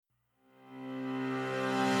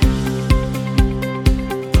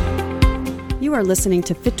You are listening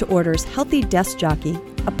to Fit to Order's Healthy Desk Jockey,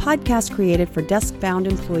 a podcast created for desk-bound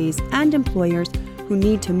employees and employers who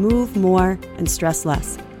need to move more and stress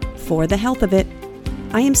less. For the health of it,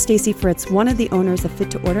 I am Stacy Fritz, one of the owners of Fit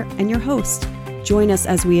to Order and your host. Join us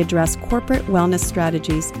as we address corporate wellness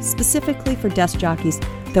strategies specifically for desk jockeys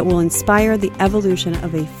that will inspire the evolution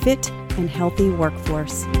of a fit and healthy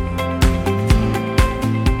workforce.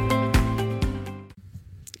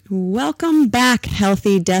 Welcome back,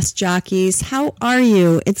 healthy desk jockeys. How are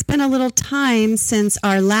you? It's been a little time since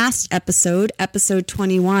our last episode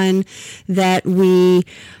 21, that we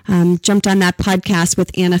jumped on that podcast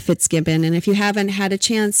with Anna Fitzgibbon. And if you haven't had a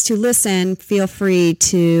chance to listen, feel free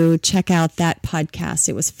to check out that podcast.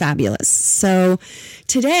 It was fabulous. So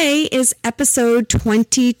today is episode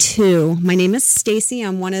 22. My name is Stacy.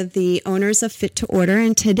 I'm one of the owners of Fit to Order.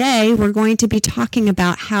 And today we're going to be talking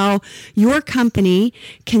about how your company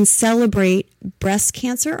can celebrate breast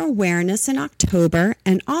cancer awareness in October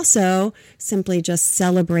and also simply just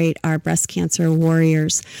celebrate our breast cancer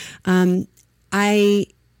warriors. I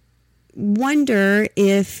wonder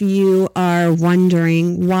if you are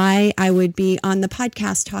wondering why I would be on the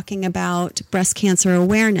podcast talking about breast cancer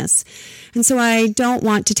awareness. And so I don't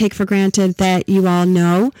want to take for granted that you all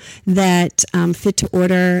know that Fit to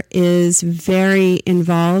Order is very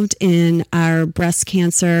involved in our breast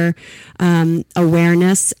cancer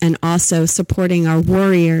awareness and also supporting our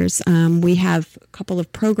warriors. We have a couple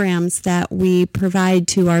of programs that we provide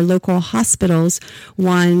to our local hospitals,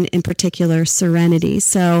 one in particular, Serenity.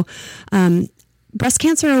 So breast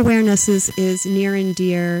cancer awareness is near and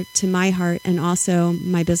dear to my heart and also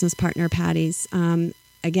my business partner, Patty's.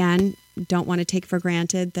 Again, don't want to take for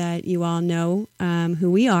granted that you all know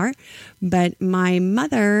who we are, but my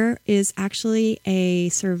mother is actually a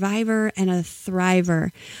survivor and a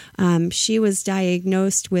thriver. She was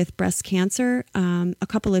diagnosed with breast cancer a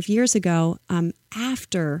couple of years ago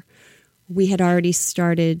after we had already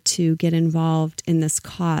started to get involved in this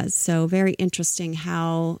cause. So very interesting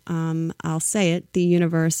how, I'll say it, the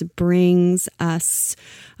universe brings us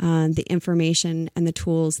the information and the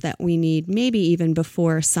tools that we need, maybe even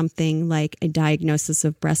before something like a diagnosis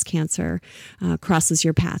of breast cancer crosses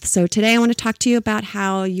your path. So today I want to talk to you about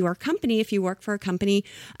how your company, if you work for a company,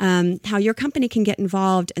 how your company can get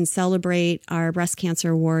involved and celebrate our breast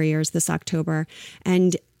cancer warriors this October.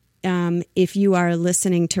 And if you are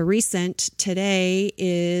listening to recent, today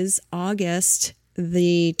is August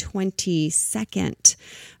the 22nd,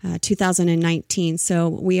 2019. So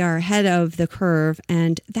we are ahead of the curve,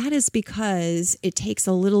 and that is because it takes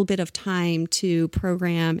a little bit of time to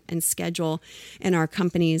program and schedule in our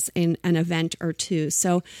companies in an event or two.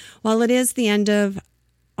 So while it is the end of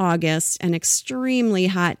August and extremely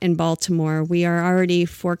hot in Baltimore, we are already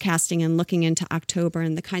forecasting and looking into October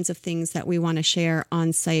and the kinds of things that we want to share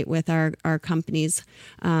on site with our companies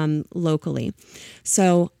locally.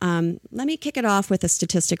 So let me kick it off with a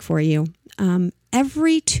statistic for you.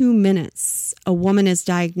 Every 2 minutes, a woman is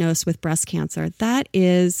diagnosed with breast cancer. That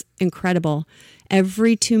is incredible.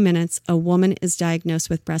 Every 2 minutes, a woman is diagnosed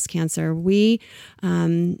with breast cancer. We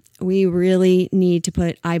really need to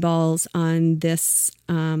put eyeballs on this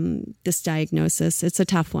diagnosis. It's a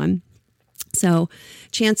tough one. So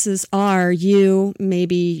chances are you,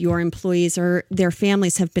 maybe your employees or their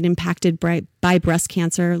families have been impacted by breast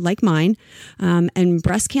cancer like mine. And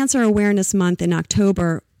Breast Cancer Awareness Month in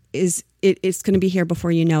October it's going to be here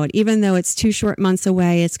before you know it. Even though it's 2 short months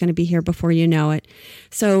away, it's going to be here before you know it.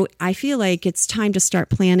 So I feel like it's time to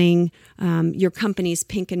start planning your company's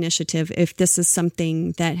Pink Initiative if this is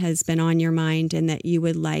something that has been on your mind and that you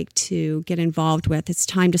would like to get involved with. It's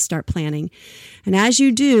time to start planning. And as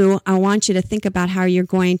you do, I want you to think about how you're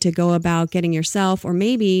going to go about getting yourself or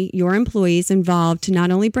maybe your employees involved to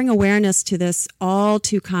not only bring awareness to this all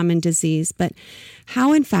too common disease, but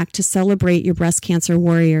how, in fact, to celebrate your breast cancer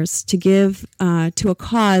warriors, to give to a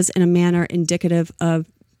cause in a manner indicative of,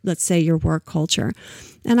 let's say, your work culture.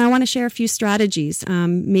 And I want to share a few strategies.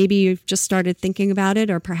 Maybe you've just started thinking about it,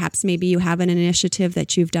 or perhaps maybe you have an initiative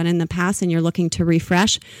that you've done in the past and you're looking to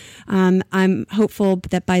refresh. I'm hopeful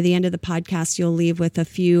that by the end of the podcast, you'll leave with a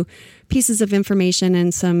few pieces of information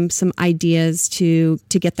and some ideas to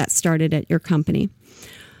get that started at your company.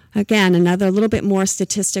 Again, another little bit more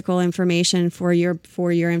statistical information for your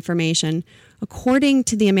information. According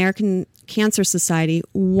to the American Cancer Society,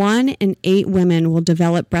 1 in 8 women will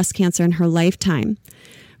develop breast cancer in her lifetime.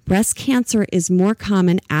 Breast cancer is more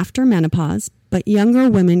common after menopause, but younger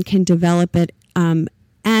women can develop it,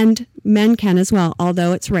 and men can as well,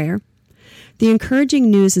 although it's rare. The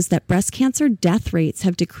encouraging news is that breast cancer death rates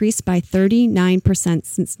have decreased by 39%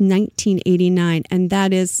 since 1989, and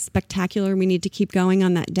that is spectacular. We need to keep going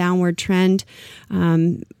on that downward trend.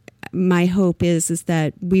 My hope is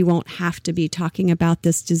that we won't have to be talking about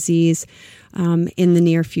this disease in the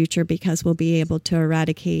near future, because we'll be able to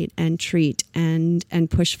eradicate and treat and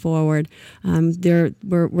push forward.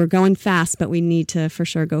 We're going fast, but we need to for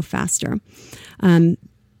sure go faster.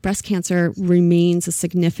 Breast cancer remains a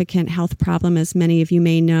significant health problem, as many of you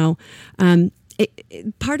may know.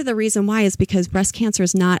 Part of the reason why is because breast cancer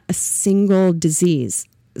is not a single disease.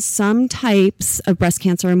 Some types of breast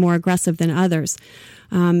cancer are more aggressive than others.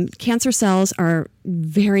 Cancer cells are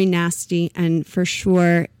very nasty and for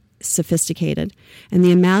sure sophisticated. And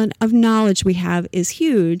the amount of knowledge we have is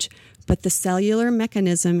huge, but the cellular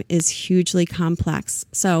mechanism is hugely complex.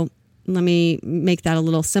 So let me make that a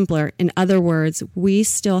little simpler. In other words, we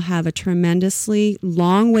still have a tremendously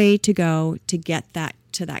long way to go to get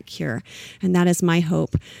to that cure. And that is my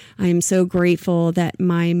hope. I am so grateful that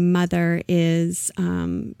my mother is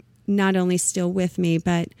not only still with me,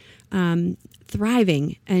 but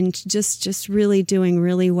thriving and just really doing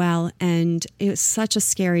really well. And it was such a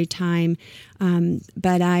scary time.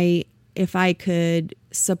 But if I could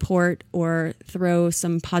support or throw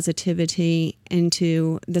some positivity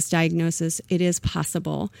into this diagnosis, it is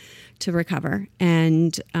possible to recover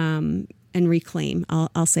and reclaim.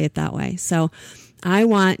 I'll say it that way. So I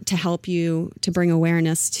want to help you to bring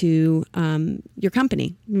awareness to your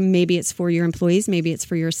company. Maybe it's for your employees. Maybe it's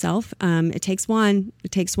for yourself. It takes one.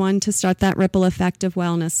 It takes one to start that ripple effect of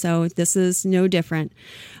wellness. So this is no different.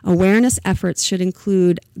 Awareness efforts should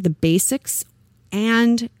include the basics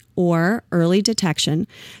or early detection,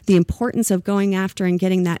 the importance of going after and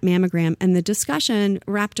getting that mammogram, and the discussion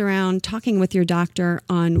wrapped around talking with your doctor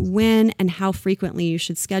on when and how frequently you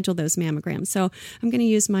should schedule those mammograms. So I'm going to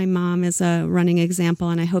use my mom as a running example,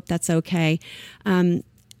 and I hope that's okay.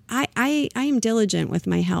 I am diligent with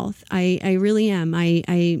my health. I really am.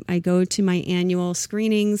 I go to my annual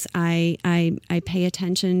screenings. I pay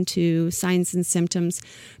attention to signs and symptoms,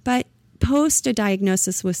 but post a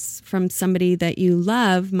diagnosis from somebody that you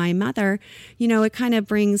love, my mother, it kind of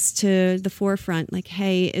brings to the forefront, like,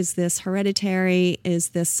 hey, is this hereditary? Is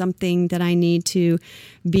this something that I need to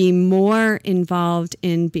be more involved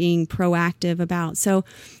in being proactive about? So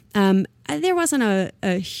there wasn't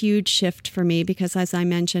a huge shift for me because, as I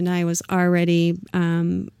mentioned, I was already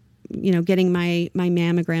getting my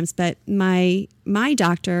mammograms, but my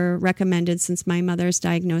doctor recommended, since my mother's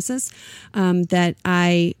diagnosis, that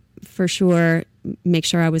I for sure make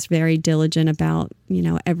sure I was very diligent about,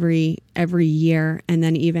 every year, and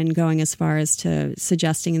then even going as far as to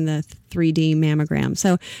suggesting the 3D mammogram.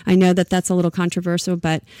 So I know that that's a little controversial,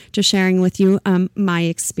 but just sharing with you my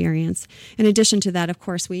experience. In addition to that, of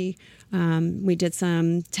course, we did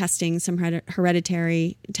some testing, some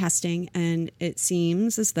hereditary testing, and it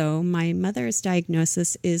seems as though my mother's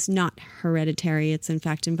diagnosis is not hereditary. It's in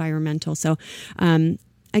fact environmental. So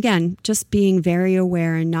again, just being very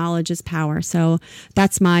aware, and knowledge is power. So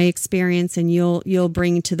that's my experience, and you'll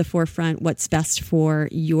bring to the forefront what's best for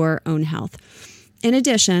your own health. In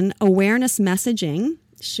addition, awareness messaging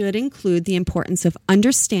should include the importance of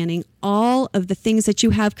understanding all of the things that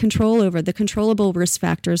you have control over, the controllable risk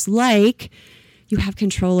factors, like you have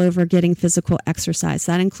control over getting physical exercise.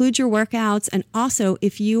 That includes your workouts. And also,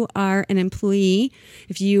 if you are an employee,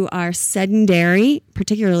 if you are sedentary,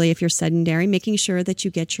 particularly if you're sedentary, making sure that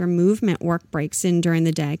you get your movement work breaks in during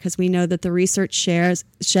the day, because we know that the research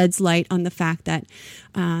sheds light on the fact that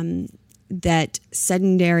that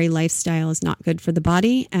sedentary lifestyle is not good for the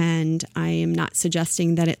body. And I am not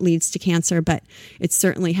suggesting that it leads to cancer, but it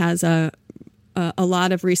certainly has a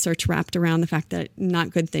lot of research wrapped around the fact that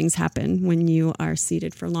not good things happen when you are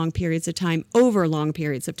seated for long periods of time, over long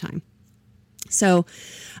periods of time. So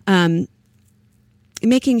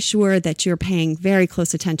making sure that you're paying very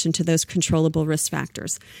close attention to those controllable risk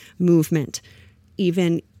factors, movement,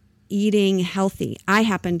 even eating healthy. I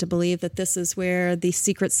happen to believe that this is where the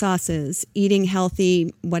secret sauce is. Eating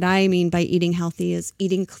healthy. What I mean by eating healthy is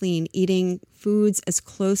eating clean, eating foods as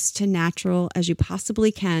close to natural as you possibly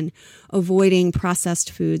can, avoiding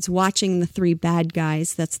processed foods, watching the three bad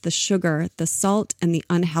guys. That's the sugar, the salt, and the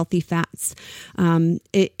unhealthy fats. I'm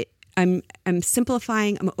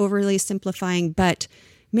simplifying, I'm overly simplifying, but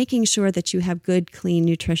making sure that you have good, clean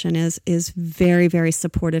nutrition is very, very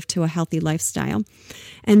supportive to a healthy lifestyle.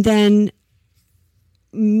 And then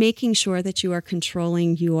making sure that you are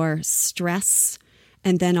controlling your stress,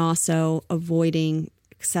 and then also avoiding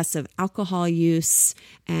excessive alcohol use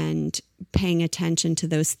and paying attention to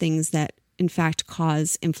those things that in fact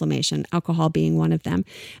cause inflammation, alcohol being one of them.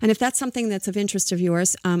 And if that's something that's of interest of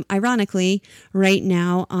yours, ironically, right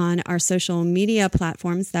now on our social media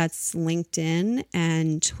platforms, that's LinkedIn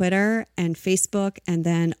and Twitter and Facebook, and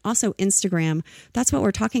then also Instagram. That's what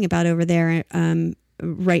we're talking about over there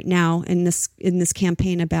right now in this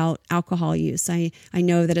campaign about alcohol use. I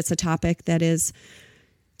know that it's a topic that is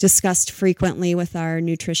discussed frequently with our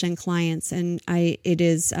nutrition clients, and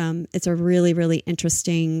it's a really, really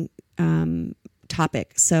interesting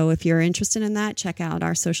topic. So if you're interested in that, check out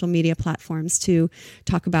our social media platforms to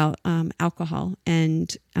talk about alcohol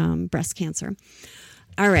and breast cancer.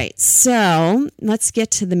 All right, so let's get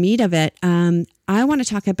to the meat of it. I want to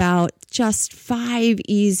talk about just 5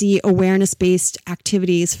 easy awareness-based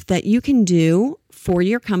activities that you can do for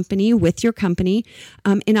your company, with your company,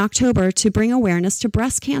 in October to bring awareness to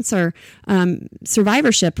breast cancer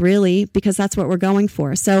survivorship, really, because that's what we're going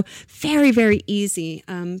for. So very, very easy.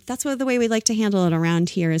 That's the way we like to handle it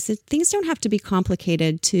around here is that things don't have to be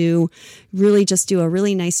complicated to really just do a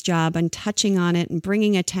really nice job on touching on it and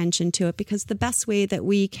bringing attention to it, because the best way that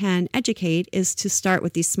we can educate is to start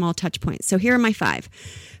with these small touch points. So here are my 5.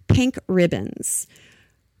 Pink ribbons.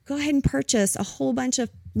 Go ahead and purchase a whole bunch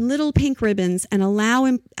of little pink ribbons and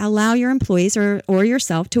allow your employees or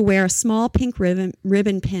yourself to wear a small pink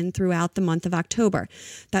ribbon pin throughout the month of October.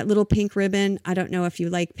 That little pink ribbon, I don't know if you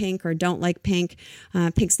like pink or don't like pink.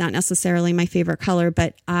 Pink's not necessarily my favorite color,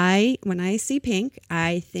 but when I see pink,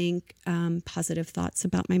 I think positive thoughts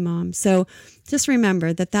about my mom. So just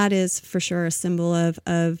remember that is for sure a symbol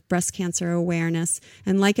of breast cancer awareness.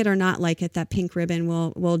 And like it or not like it, that pink ribbon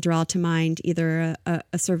will draw to mind either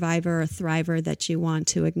a survivor or a thriver that you want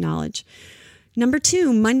to acknowledge. Number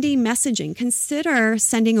 2, Monday messaging. Consider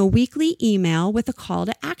sending a weekly email with a call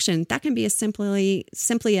to action. That can be as simply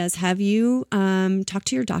as, have you talked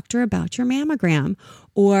to your doctor about your mammogram?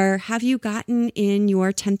 Or have you gotten in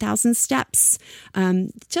your 10,000 steps?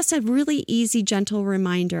 Just a really easy, gentle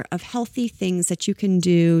reminder of healthy things that you can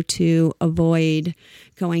do to avoid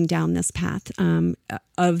going down this path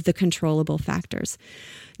of the controllable factors.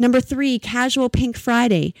 Number 3, casual Pink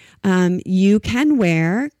Friday. You can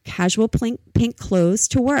wear casual pink clothes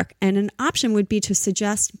to work. And an option would be to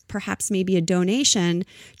suggest perhaps maybe a donation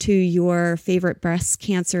to your favorite breast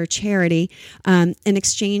cancer charity in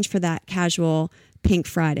exchange for that casual Pink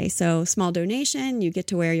Friday. So small donation, you get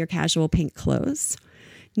to wear your casual pink clothes.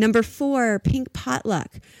 Number 4, pink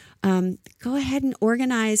potluck. Go ahead and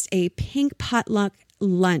organize a pink potluck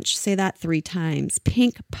lunch. Say that 3 times.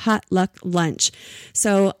 Pink potluck lunch.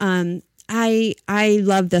 So I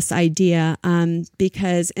love this idea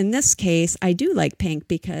because in this case, I do like pink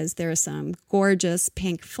because there are some gorgeous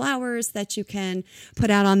pink flowers that you can put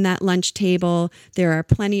out on that lunch table. There are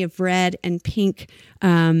plenty of red and pink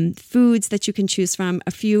foods that you can choose from.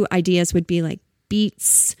 A few ideas would be like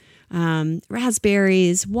beets,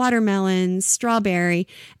 raspberries, watermelons, strawberry,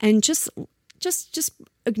 and just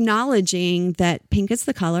acknowledging that pink is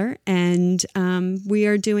the color, and we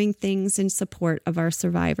are doing things in support of our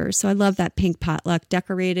survivors. So I love that pink potluck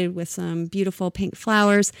decorated with some beautiful pink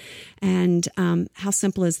flowers. And how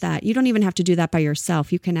simple is that? You don't even have to do that by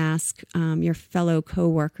yourself. You can ask your fellow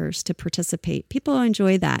coworkers to participate. People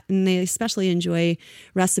enjoy that, and they especially enjoy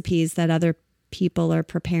recipes that other people are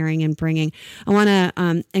preparing and bringing. I want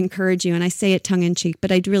to encourage you, and I say it tongue in cheek, but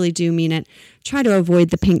I really do mean it. Try to avoid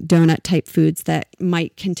the pink donut type foods that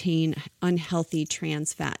might contain unhealthy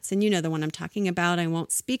trans fats. And you know the one I'm talking about. I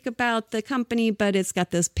won't speak about the company, but it's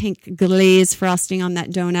got this pink glaze frosting on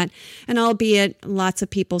that donut. And albeit lots of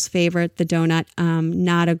people's favorite, the donut,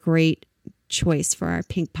 not a great choice for our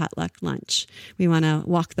pink potluck lunch. We want to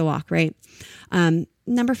walk the walk, right?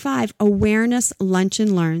 Number 5, awareness lunch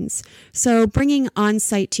and learns. So bringing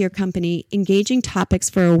on-site to your company, engaging topics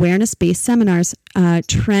for awareness-based seminars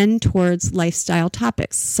trend towards lifestyle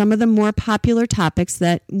topics. Some of the more popular topics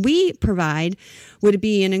that we provide would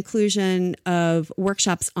be an inclusion of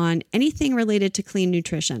workshops on anything related to clean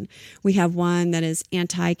nutrition. We have one that is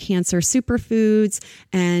anti-cancer superfoods,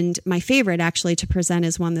 and my favorite actually to present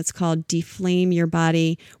is one that's called Deflame Your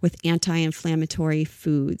Body with Anti-Inflammatory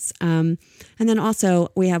Foods. And then also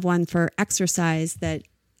we have one for exercise, that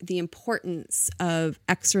the importance of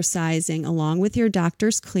exercising along with your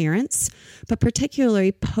doctor's clearance, but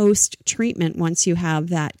particularly post-treatment once you have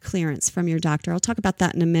that clearance from your doctor. I'll talk about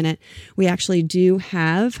that in a minute. We actually do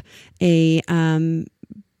have a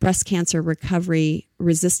breast cancer recovery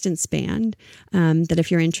resistance band that if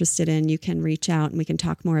you're interested in, you can reach out and we can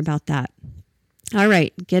talk more about that. All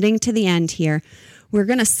right, getting to the end here. We're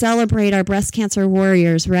going to celebrate our breast cancer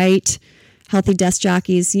warriors, right? Healthy Desk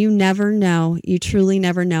Jockeys, you never know. You truly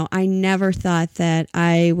never know. I never thought that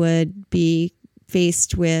I would be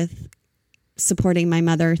faced with supporting my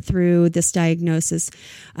mother through this diagnosis.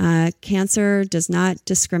 Cancer does not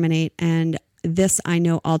discriminate, and this I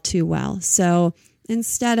know all too well. So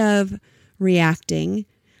instead of reacting,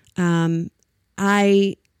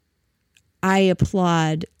 I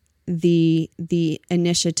applaud the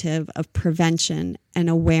initiative of prevention and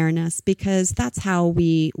awareness, because that's how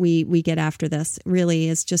we get after this. Really,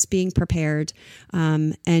 is just being prepared,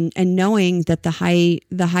 and knowing that the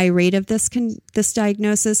high rate of this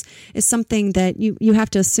diagnosis is something that you have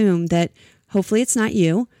to assume that hopefully it's not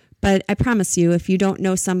you. But I promise you, if you don't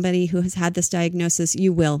know somebody who has had this diagnosis,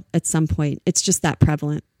 you will at some point. It's just that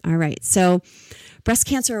prevalent. All right. So Breast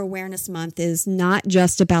Cancer Awareness Month is not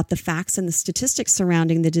just about the facts and the statistics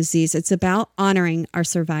surrounding the disease. It's about honoring our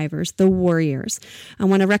survivors, the warriors. I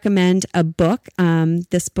want to recommend a book.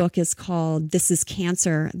 This book is called This is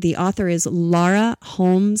Cancer. The author is Laura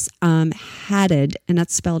Holmes Haddad, and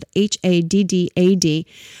that's spelled Haddad.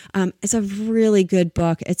 It's a really good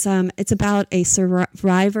book. It's about a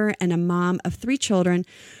survivor and a mom of 3 children.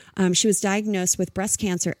 She was diagnosed with breast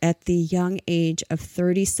cancer at the young age of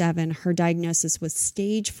 37. Her diagnosis was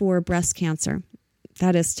stage 4 breast cancer.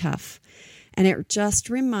 That is tough. And it just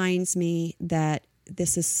reminds me that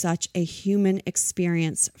this is such a human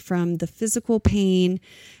experience, from the physical pain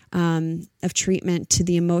of treatment to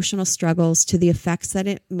the emotional struggles to the effects that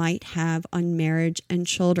it might have on marriage and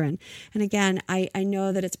children. And again, I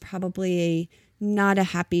know that it's probably not a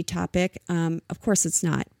happy topic. Of course it's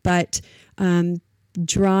not, but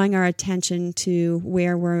drawing our attention to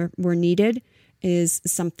where we're needed is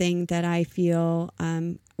something that I feel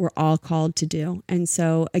we're all called to do. And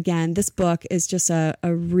so again, this book is just a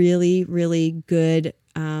really, really good,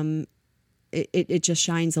 it just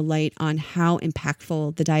shines a light on how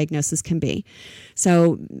impactful the diagnosis can be.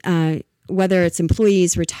 So whether it's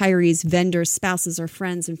employees, retirees, vendors, spouses, or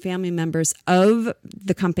friends and family members of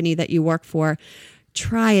the company that you work for,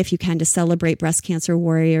 try, if you can, to celebrate breast cancer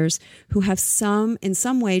warriors who have in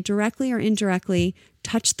some way, directly or indirectly,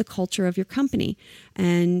 touched the culture of your company.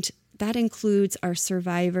 And that includes our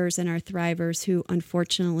survivors and our thrivers who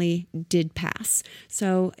unfortunately did pass.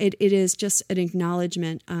 So it is just an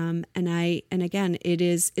acknowledgement. And again,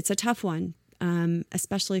 it's a tough one.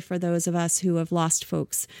 Especially for those of us who have lost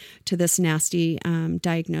folks to this nasty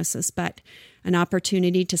diagnosis, but an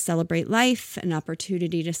opportunity to celebrate life, an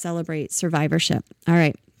opportunity to celebrate survivorship. All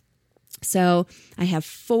right. So I have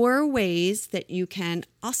 4 ways that you can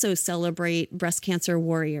also celebrate breast cancer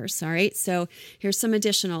warriors. All right. So here's some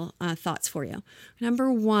additional thoughts for you.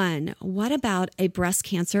 Number 1, what about a breast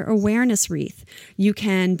cancer awareness wreath? You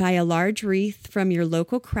can buy a large wreath from your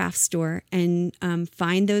local craft store and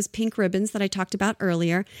find those pink ribbons that I talked about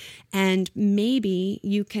earlier. And maybe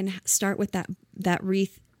you can start with that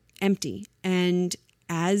wreath empty. And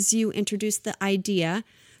as you introduce the idea,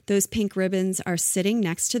 those pink ribbons are sitting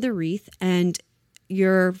next to the wreath, and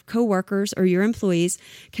your coworkers or your employees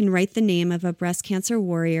can write the name of a breast cancer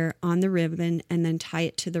warrior on the ribbon and then tie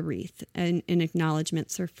it to the wreath in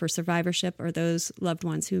acknowledgement for survivorship or those loved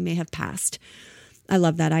ones who may have passed. I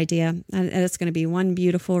love that idea. It's going to be one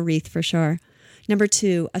beautiful wreath for sure. Number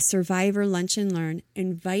 2, a survivor lunch and learn.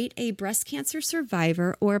 Invite a breast cancer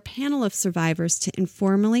survivor or a panel of survivors to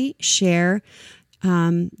informally share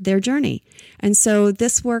their journey. And so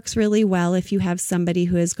this works really well if you have somebody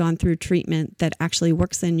who has gone through treatment that actually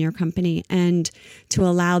works in your company, and to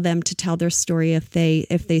allow them to tell their story if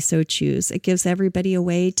they so choose. It gives everybody a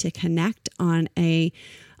way to connect on a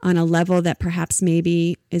level that perhaps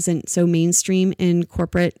maybe isn't so mainstream in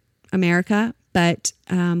corporate America, but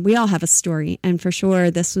we all have a story. And for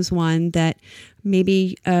sure, this was one that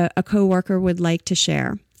maybe a coworker would like to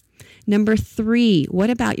share. Number 3,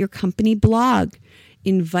 what about your company blog?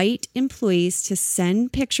 Invite employees to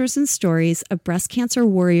send pictures and stories of breast cancer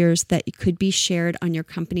warriors that could be shared on your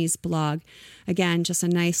company's blog. Again, just a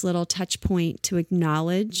nice little touch point to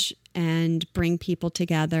acknowledge and bring people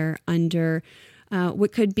together under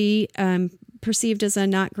what could be perceived as a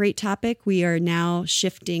not great topic. We are now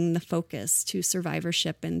shifting the focus to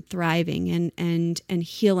survivorship and thriving and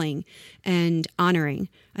healing and honoring.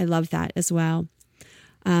 I love that as well.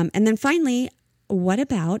 And then finally, what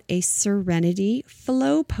about a Serenity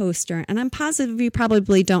Flow poster? And I'm positive you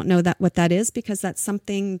probably don't know what that is, because that's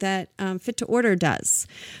something that Fit to Order does.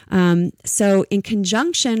 So in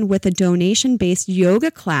conjunction with a donation-based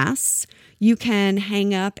yoga class, you can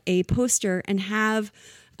hang up a poster and have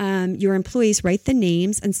your employees write the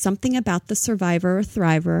names and something about the survivor or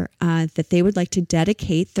thriver that they would like to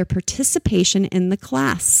dedicate their participation in the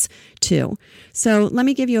class to. So let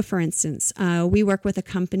me give you a for instance. We work with a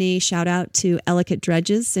company, shout out to Ellicott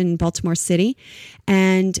Dredges in Baltimore City,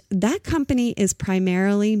 and that company is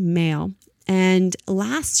primarily male. And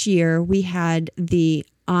last year we had the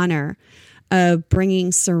honor of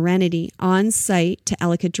bringing Serenity on site to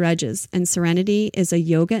Ellicott Dredges. And Serenity is a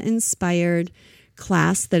yoga-inspired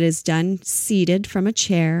class that is done seated from a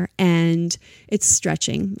chair, and it's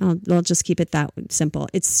stretching. I'll just keep it that simple.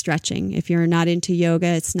 It's stretching. If you're not into yoga,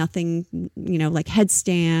 it's nothing, like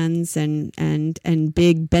headstands and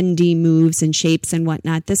big bendy moves and shapes and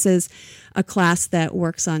whatnot. This is a class that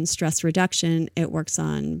works on stress reduction. It works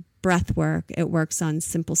on breath work. It works on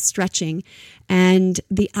simple stretching. And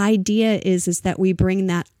the idea is that we bring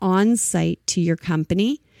that on site to your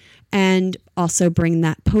company and also bring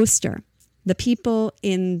that poster. The people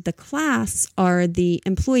in the class are the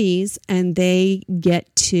employees, and they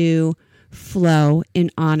get to flow in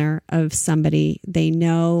honor of somebody they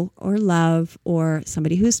know or love, or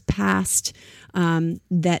somebody who's passed,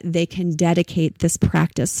 that they can dedicate this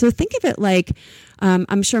practice. So think of it like,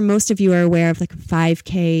 I'm sure most of you are aware of like a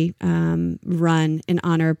 5K run in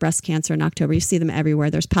honor of breast cancer in October. You see them everywhere.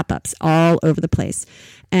 There's pop-ups all over the place.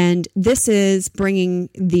 And this is bringing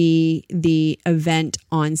the event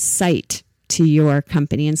on site to your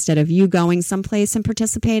company. Instead of you going someplace and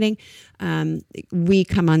participating, we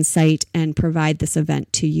come on site and provide this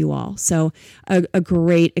event to you all. So a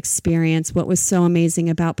great experience. What was so amazing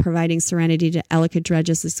about providing Serenity to Ellicott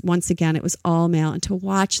Dredges is, once again, it was all male, and to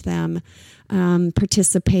watch them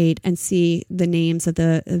participate and see the names of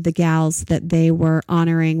the gals that they were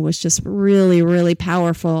honoring was just really, really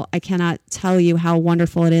powerful. I cannot tell you how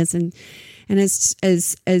wonderful it is. And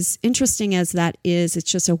as interesting as that is,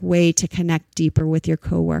 it's just a way to connect deeper with your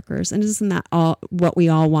coworkers. And isn't that all what we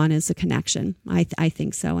all want, is a connection? I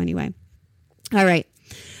think so anyway. All right.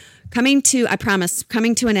 Coming to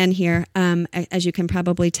an end here. As you can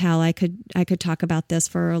probably tell, I could talk about this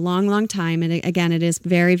for a long, long time. And again, it is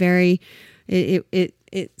very, very,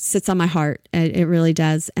 it sits on my heart. It really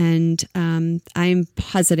does. And I'm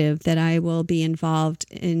positive that I will be involved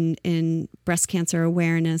in breast cancer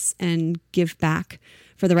awareness and give back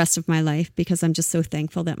for the rest of my life, because I'm just so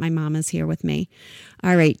thankful that my mom is here with me.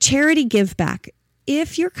 All right. Charity give back.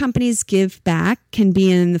 If your company's give back can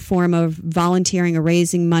be in the form of volunteering or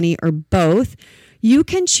raising money or both, you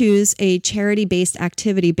can choose a charity-based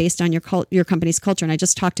activity based on your company's culture. And I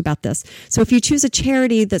just talked about this. So if you choose a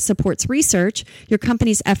charity that supports research, your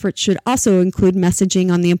company's efforts should also include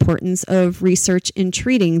messaging on the importance of research in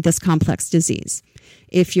treating this complex disease.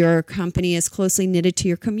 If your company is closely knitted to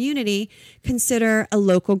your community, consider a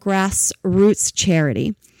local grassroots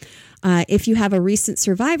charity. If you have a recent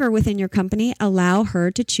survivor within your company, allow her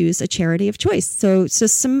to choose a charity of choice. So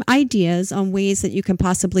some ideas on ways that you can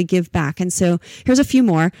possibly give back. And so here's a few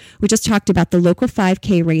more. We just talked about the local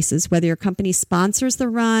 5K races. Whether your company sponsors the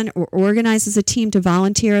run or organizes a team to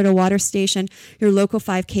volunteer at a water station, your local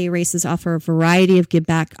 5K races offer a variety of give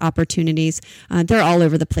back opportunities. They're all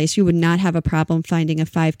over the place. You would not have a problem finding a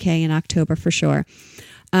 5K in October for sure.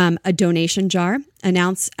 A donation jar.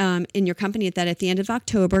 Announce in your company that at the end of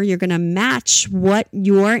October, you're going to match what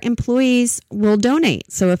your employees will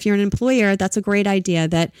donate. So if you're an employer, that's a great idea,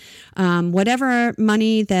 that whatever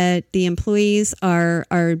money that the employees are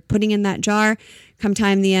putting in that jar, come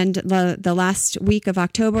time the last week of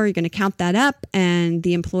October, you're going to count that up, and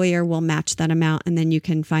the employer will match that amount, and then you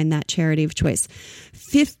can find that charity of choice.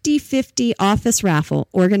 50-50 office raffle.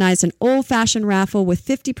 Organize an old-fashioned raffle with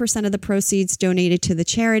 50% of the proceeds donated to the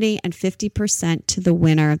charity and 50% to the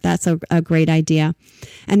winner. That's a great idea.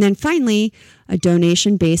 And then finally, a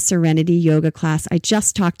donation-based Serenity yoga class. I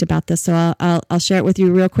just talked about this, so I'll share it with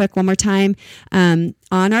you real quick one more time. On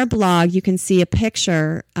our blog, you can see a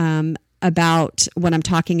picture about what I'm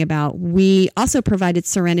talking about. We also provided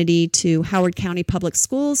Serenity to Howard County Public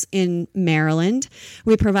Schools in Maryland.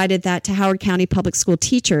 We provided that to Howard County Public School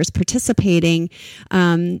teachers participating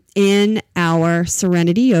in our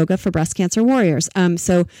Serenity Yoga for Breast Cancer Warriors.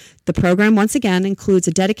 So the program, once again, includes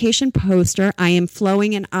a dedication poster, I am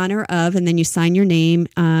flowing in honor of, and then you sign your name,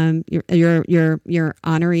 your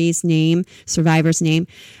honoree's name, survivor's name,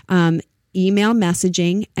 email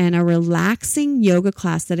messaging, and a relaxing yoga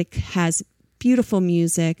class that has beautiful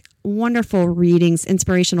music, wonderful readings,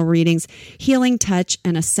 inspirational readings, healing touch,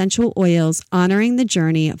 and essential oils honoring the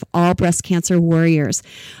journey of all breast cancer warriors.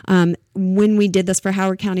 When we did this for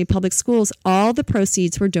Howard County Public Schools, all the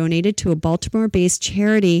proceeds were donated to a Baltimore-based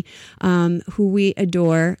charity who we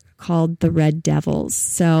adore, called the Red Devils.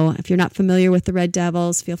 So if you're not familiar with the Red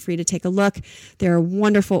Devils, feel free to take a look. They're a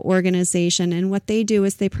wonderful organization, and what they do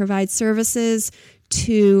is they provide services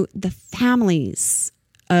to the families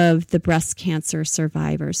of the breast cancer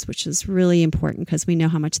survivors, which is really important because we know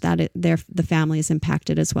how much the family is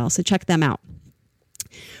impacted as well. So check them out.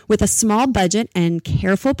 With a small budget and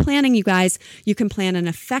careful planning, you guys, you can plan an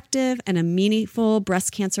effective and a meaningful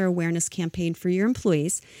breast cancer awareness campaign for your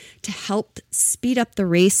employees to help speed up the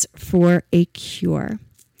race for a cure.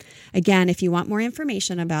 Again, if you want more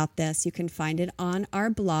information about this, you can find it on our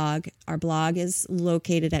blog. Our blog is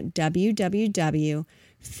located at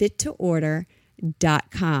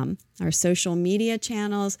www.fittoorder.com. Our social media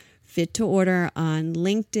channels, Fit to Order on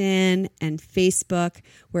LinkedIn and Facebook.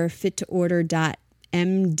 We're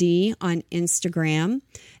fittoorder.MD on Instagram.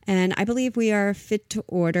 And I believe we are Fit to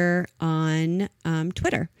Order on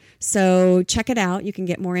Twitter. So check it out. You can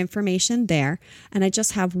get more information there. And I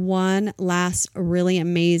just have one last really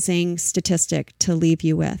amazing statistic to leave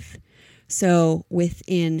you with. So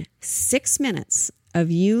within 6 minutes of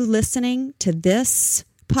you listening to this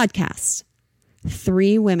podcast,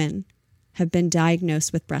 3 women have been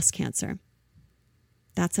diagnosed with breast cancer.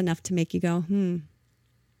 That's enough to make you go,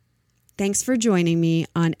 Thanks for joining me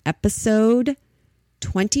on episode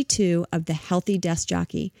 22 of The Healthy Desk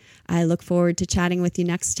Jockey. I look forward to chatting with you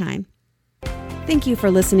next time. Thank you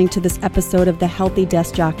for listening to this episode of The Healthy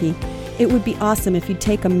Desk Jockey. It would be awesome if you'd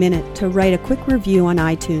take a minute to write a quick review on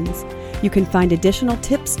iTunes. You can find additional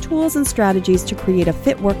tips, tools, and strategies to create a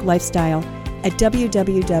fit work lifestyle at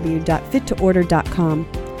www.fittoorder.com.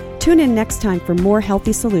 Tune in next time for more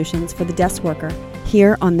healthy solutions for the desk worker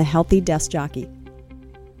here on The Healthy Desk Jockey.